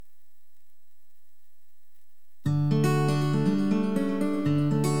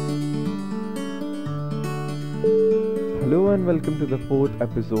and welcome to the fourth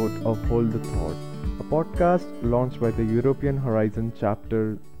episode of Hold the Thought, a podcast launched by the European Horizon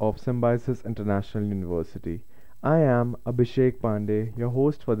chapter of Symbiosis International University. I am Abhishek Pandey, your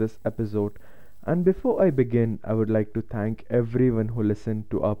host for this episode, and before I begin, I would like to thank everyone who listened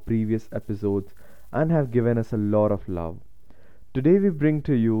to our previous episodes and have given us a lot of love. Today, we bring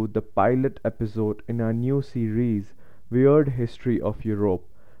to you the pilot episode in our new series, Weird History of Europe,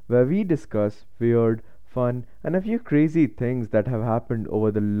 where we discuss weird, fun, and a few crazy things that have happened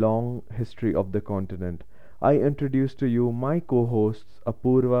over the long history of the continent. I introduce to you my co hosts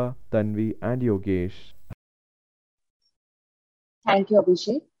Apurva, Tanvi, and Yogesh. Thank you,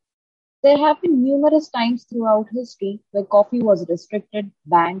 Abhishek. There have been numerous times throughout history where coffee was restricted,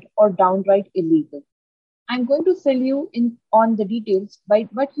 banned, or downright illegal. I'm going to fill you in on the details, but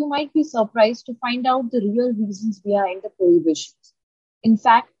you might be surprised to find out the real reasons behind the prohibitions. In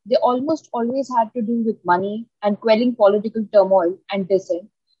fact, they almost always had to do with money and quelling political turmoil and dissent,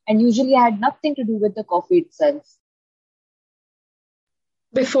 and usually had nothing to do with the coffee itself.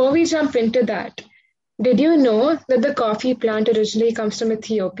 Before we jump into that, did you know that the coffee plant originally comes from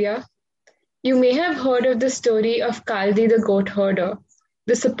Ethiopia? You may have heard of the story of Kaldi the goat herder,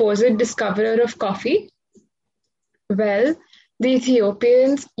 the supposed discoverer of coffee. Well, the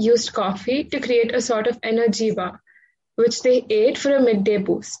Ethiopians used coffee to create a sort of energy bar, which they ate for a midday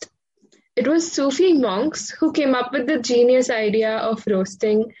boost. It was Sufi monks who came up with the genius idea of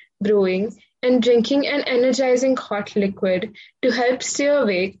roasting, brewing, and drinking an energizing hot liquid to help stay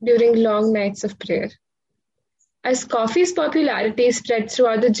awake during long nights of prayer. As coffee's popularity spread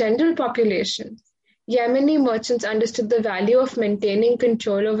throughout the general population, Yemeni merchants understood the value of maintaining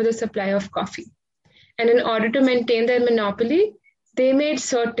control over the supply of coffee. And in order to maintain their monopoly, they made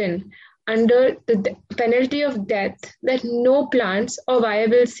certain, under the penalty of death, that no plants or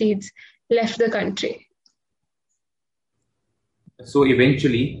viable seeds left the country. So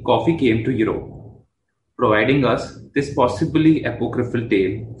eventually, coffee came to Europe, providing us this possibly apocryphal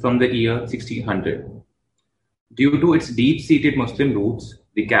tale from the year 1600. Due to its deep-seated Muslim roots,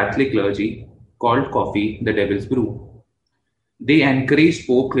 the Catholic clergy called coffee the devil's brew. They encouraged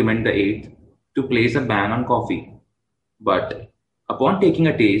Pope Clement VIII to place a ban on coffee. But upon taking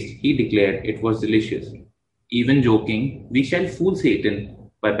a taste, he declared it was delicious, even joking, "We shall fool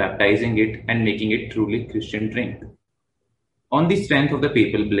Satan by baptizing it and making it truly Christian drink." On the strength of the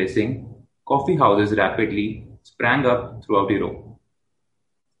papal blessing, coffee houses rapidly sprang up throughout Europe.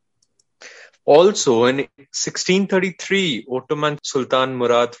 Also, in 1633, Ottoman Sultan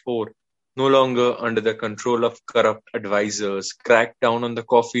Murad IV, no longer under the control of corrupt advisors, cracked down on the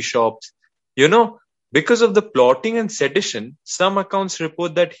coffee shops. Because of the plotting and sedition, some accounts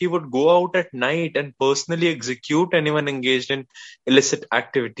report that he would go out at night and personally execute anyone engaged in illicit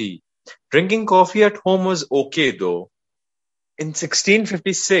activity. Drinking coffee at home was okay, though. In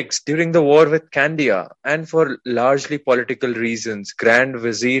 1656, during the war with Candia, and for largely political reasons, Grand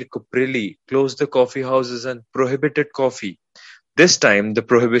Vizier Kuprili closed the coffee houses and prohibited coffee. This time, the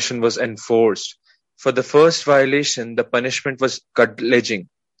prohibition was enforced. For the first violation, the punishment was cudgelling.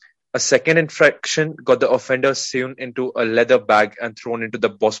 A second infraction got the offender sewn into a leather bag and thrown into the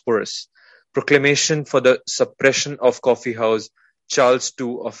Bosphorus. Proclamation for the suppression of coffee house, Charles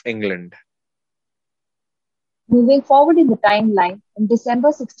II of England. Moving forward in the timeline, in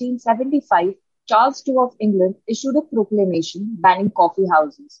December 1675, Charles II of England issued a proclamation banning coffee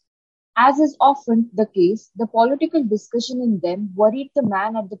houses. As is often the case, the political discussion in them worried the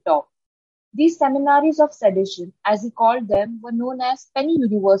man at the top. These seminaries of sedition, as he called them, were known as penny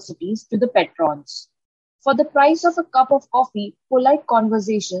universities to the patrons. For the price of a cup of coffee, polite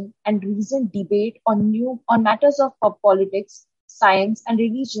conversation and reasoned debate on matters of politics, science, and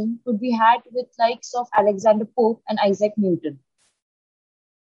religion could be had with likes of Alexander Pope and Isaac Newton.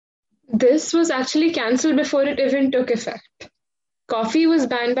 This was actually cancelled before it even took effect. Coffee was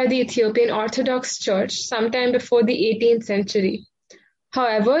banned by the Ethiopian Orthodox Church sometime before the 18th century.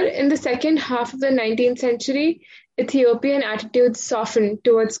 However, in the second half of the 19th century, Ethiopian attitudes softened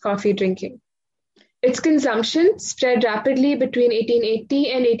towards coffee drinking. Its consumption spread rapidly between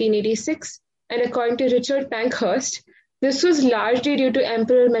 1880 and 1886, and according to Richard Pankhurst, this was largely due to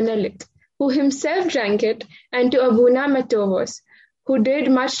Emperor Menelik, who himself drank it, and to Abuna Matavos, who did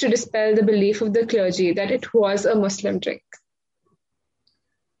much to dispel the belief of the clergy that it was a Muslim drink.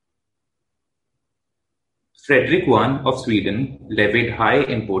 Frederick I of Sweden levied high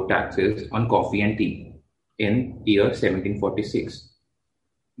import taxes on coffee and tea in year 1746.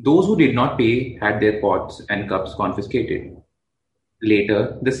 Those who did not pay had their pots and cups confiscated.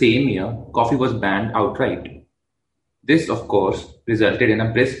 Later, the same year, coffee was banned outright. This, of course, resulted in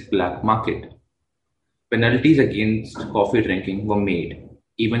a brisk black market. Penalties against coffee drinking were made,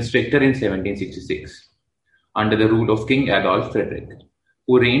 even stricter in 1766, under the rule of King Adolf Frederick,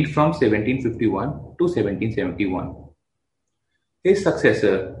 who reigned from 1751 to 1771. His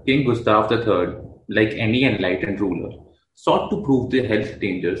successor, King Gustav III, like any enlightened ruler, sought to prove the health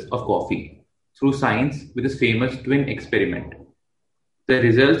dangers of coffee through science with his famous twin experiment. The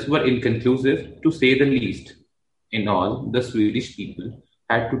results were inconclusive, to say the least. In all, the Swedish people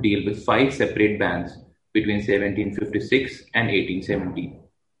had to deal with 5 separate bans between 1756 and 1870.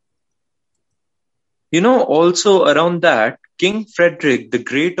 Also around that, King Frederick the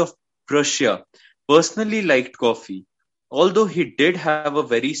Great of Prussia personally liked coffee, although he did have a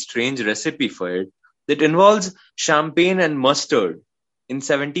very strange recipe for it that involves champagne and mustard. In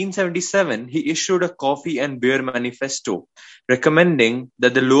 1777, he issued a coffee and beer manifesto recommending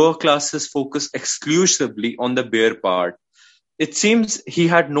that the lower classes focus exclusively on the beer part. It seems he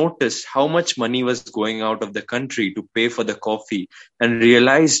had noticed how much money was going out of the country to pay for the coffee and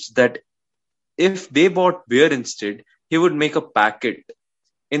realized that if they bought beer instead, he would make a packet.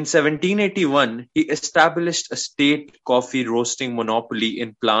 In 1781, he established a state coffee roasting monopoly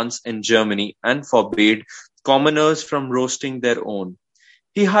in plants in Germany and forbade commoners from roasting their own.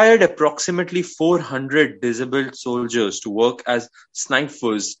 He hired approximately 400 disabled soldiers to work as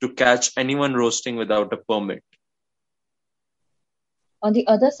snipers to catch anyone roasting without a permit. On the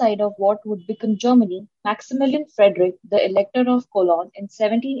other side of what would become Germany, Maximilian Frederick, the Elector of Cologne, in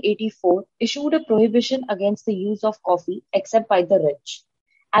 1784 issued a prohibition against the use of coffee except by the rich.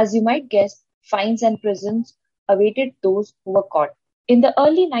 As you might guess, fines and prisons awaited those who were caught. In the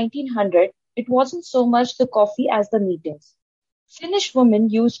early 1900s, it wasn't so much the coffee as the meetings. Finnish women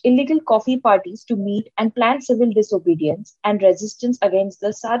used illegal coffee parties to meet and plan civil disobedience and resistance against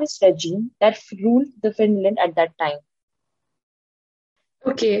the Tsarist regime that ruled the Finland at that time.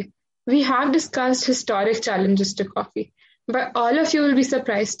 Okay, we have discussed historic challenges to coffee, but all of you will be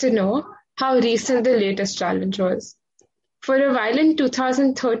surprised to know how recent the latest challenge was. For a while in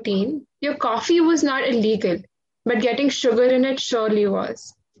 2013, your coffee was not illegal, but getting sugar in it surely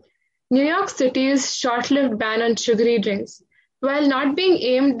was. New York City's short-lived ban on sugary drinks, while not being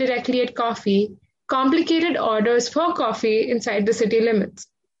aimed directly at coffee, complicated orders for coffee inside the city limits.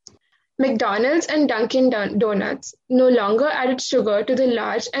 McDonald's and Dunkin' Donuts no longer added sugar to the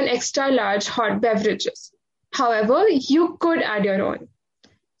large and extra-large hot beverages. However, you could add your own.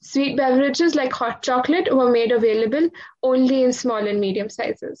 Sweet beverages like hot chocolate were made available only in small and medium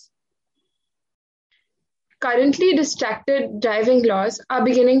sizes. Currently, distracted driving laws are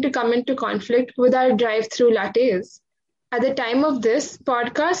beginning to come into conflict with our drive-through lattes. At the time of this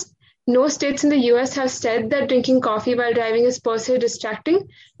podcast, no states in the US have said that drinking coffee while driving is per se distracting,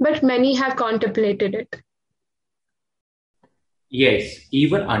 but many have contemplated it. Yes,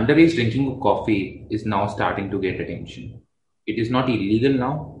 even underage drinking of coffee is now starting to get attention. It is not illegal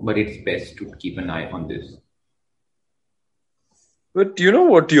now, but it's best to keep an eye on this. But you know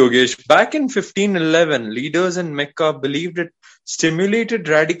what, Yogesh? Back in 1511, leaders in Mecca believed it stimulated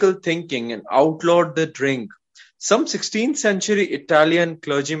radical thinking and outlawed the drink. Some 16th century Italian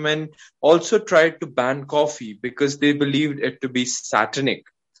clergymen also tried to ban coffee because they believed it to be satanic.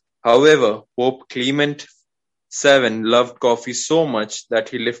 However, Pope Clement VII loved coffee so much that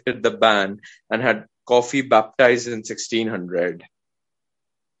he lifted the ban and had coffee baptized in 1600.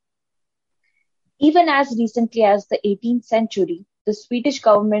 Even as recently as the 18th century, the Swedish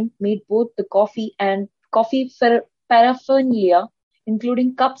government made both the coffee and coffee paraphernalia,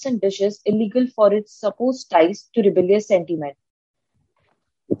 including cups and dishes, illegal for its supposed ties to rebellious sentiment.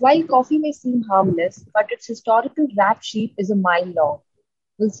 While coffee may seem harmless, but its historical rap sheet is a mile long.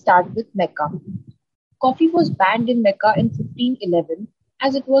 We'll start with Mecca. Coffee was banned in Mecca in 1511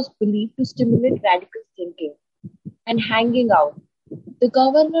 as it was believed to stimulate radical thinking and hanging out. The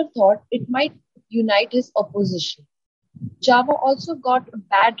governor thought it might unite his opposition. Java also got a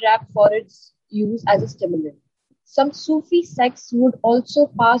bad rap for its use as a stimulant. Some Sufi sects would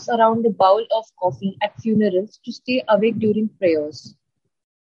also pass around a bowl of coffee at funerals to stay awake during prayers.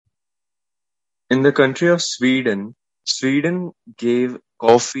 In the country of Sweden, Sweden gave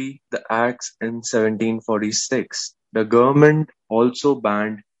coffee the axe in 1746. The government also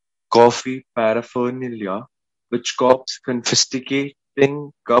banned coffee paraphernalia, which cops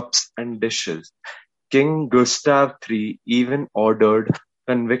confiscating cups and dishes. King Gustav III even ordered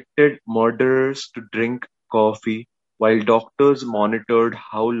convicted murderers to drink coffee while doctors monitored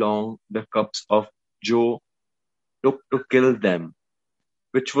how long the cups of Joe took to kill them,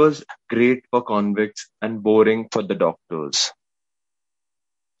 which was great for convicts and boring for the doctors.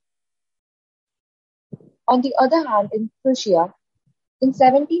 On the other hand, in Prussia, in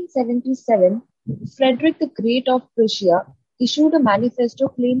 1777, Frederick the Great of Prussia issued a manifesto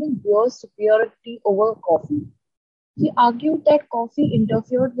claiming beer's superiority over coffee. He argued that coffee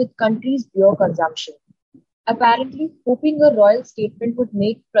interfered with country's beer consumption, apparently hoping a royal statement would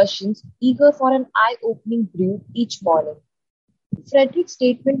make Prussians eager for an eye-opening brew each morning. Frederick's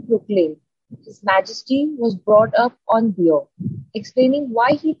statement proclaimed, His Majesty was brought up on beer, explaining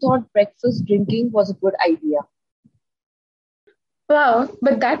why he thought breakfast drinking was a good idea. Wow,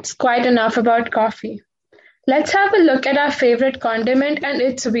 but that's quite enough about coffee. Let's have a look at our favorite condiment and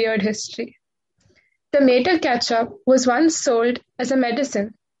its weird history. Tomato ketchup was once sold as a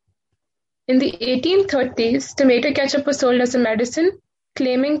medicine. In the 1830s, tomato ketchup was sold as a medicine,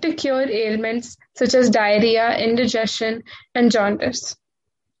 claiming to cure ailments such as diarrhea, indigestion, and jaundice.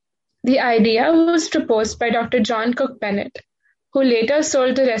 The idea was proposed by Dr. John Cook Bennett, who later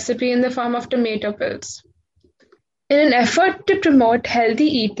sold the recipe in the form of tomato pills. In an effort to promote healthy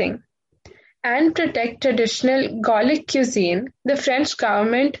eating and protect traditional Gallic cuisine, the French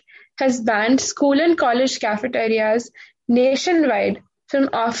government has banned school and college cafeterias nationwide from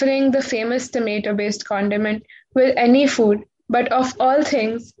offering the famous tomato-based condiment with any food, but of all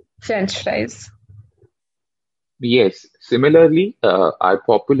things, French fries. Yes, similarly, our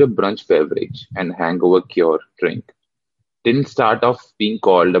popular brunch beverage and hangover cure drink didn't start off being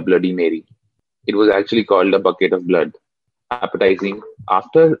called a Bloody Mary. It was actually called a bucket of blood. Appetizing,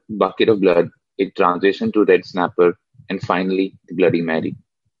 after bucket of blood, it transitioned to red snapper and finally the Bloody Mary.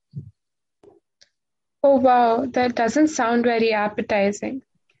 Oh wow, that doesn't sound very appetizing.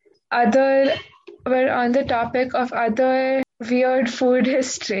 We're on the topic of other weird food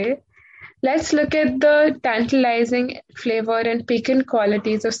history. Let's look at the tantalizing flavor and piquant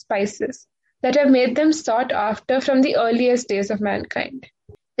qualities of spices that have made them sought after from the earliest days of mankind.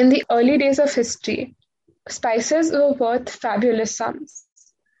 In the early days of history, spices were worth fabulous sums,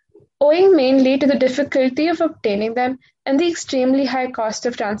 owing mainly to the difficulty of obtaining them and the extremely high cost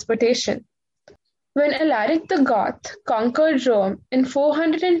of transportation. When Alaric the Goth conquered Rome in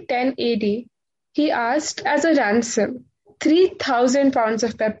 410 AD, he asked as a ransom 3,000 pounds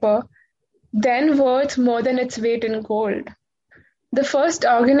of pepper, then worth more than its weight in gold. The first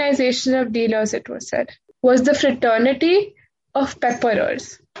organization of dealers, it was said, was the Fraternity of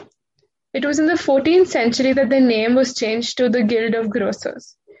Pepperers. It was in the 14th century that the name was changed to the Guild of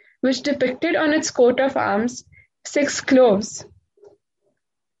Grocers, which depicted on its coat of arms 6 cloves.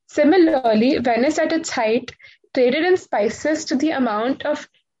 Similarly, Venice at its height traded in spices to the amount of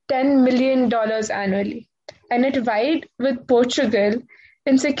 $10 million annually, and it vied with Portugal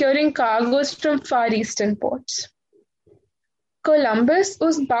in securing cargoes from Far Eastern ports. Columbus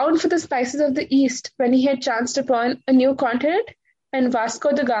was bound for the spices of the East when he had chanced upon a new continent, and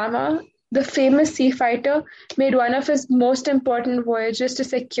Vasco da Gama, the famous sea fighter, made one of his most important voyages to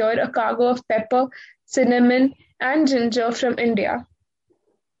secure a cargo of pepper, cinnamon, and ginger from India.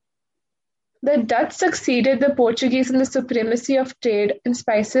 The Dutch succeeded the Portuguese in the supremacy of trade in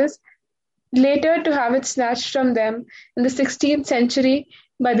spices, later to have it snatched from them in the 16th century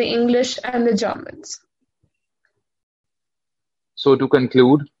by the English and the Germans. So to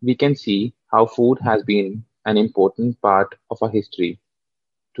conclude, we can see how food has been an important part of our history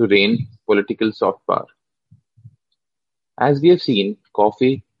to reign political soft power. As we have seen,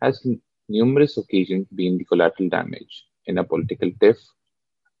 coffee has numerous occasions been the collateral damage in a political tiff.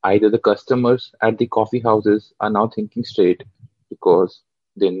 Either the customers at the coffee houses are now thinking straight because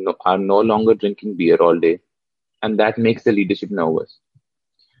they are no longer drinking beer all day, and that makes the leadership nervous.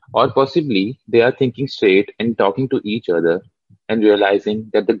 Or possibly they are thinking straight and talking to each other and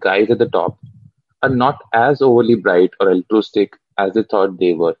realizing that the guys at the top are not as overly bright or altruistic as they thought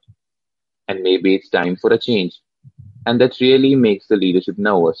they were. And maybe it's time for a change. And that really makes the leadership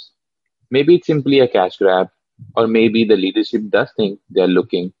nervous. Maybe it's simply a cash grab, or maybe the leadership does think they're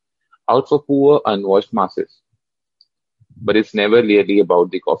looking out for poor, unwashed masses. But it's never really about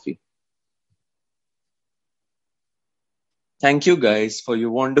the coffee. Thank you guys for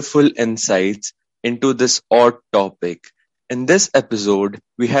your wonderful insights into this odd topic. In this episode,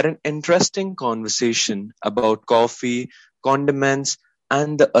 we had an interesting conversation about coffee, condiments,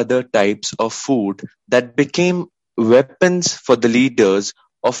 and the other types of food that became weapons for the leaders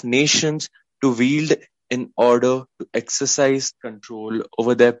of nations to wield in order to exercise control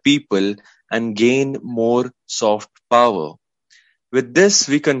over their people and gain more soft power. With this,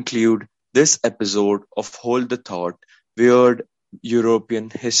 we conclude this episode of Hold the Thought, Weird European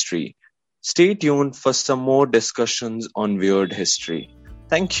History. Stay tuned for some more discussions on weird history.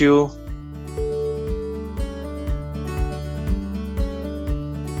 Thank you.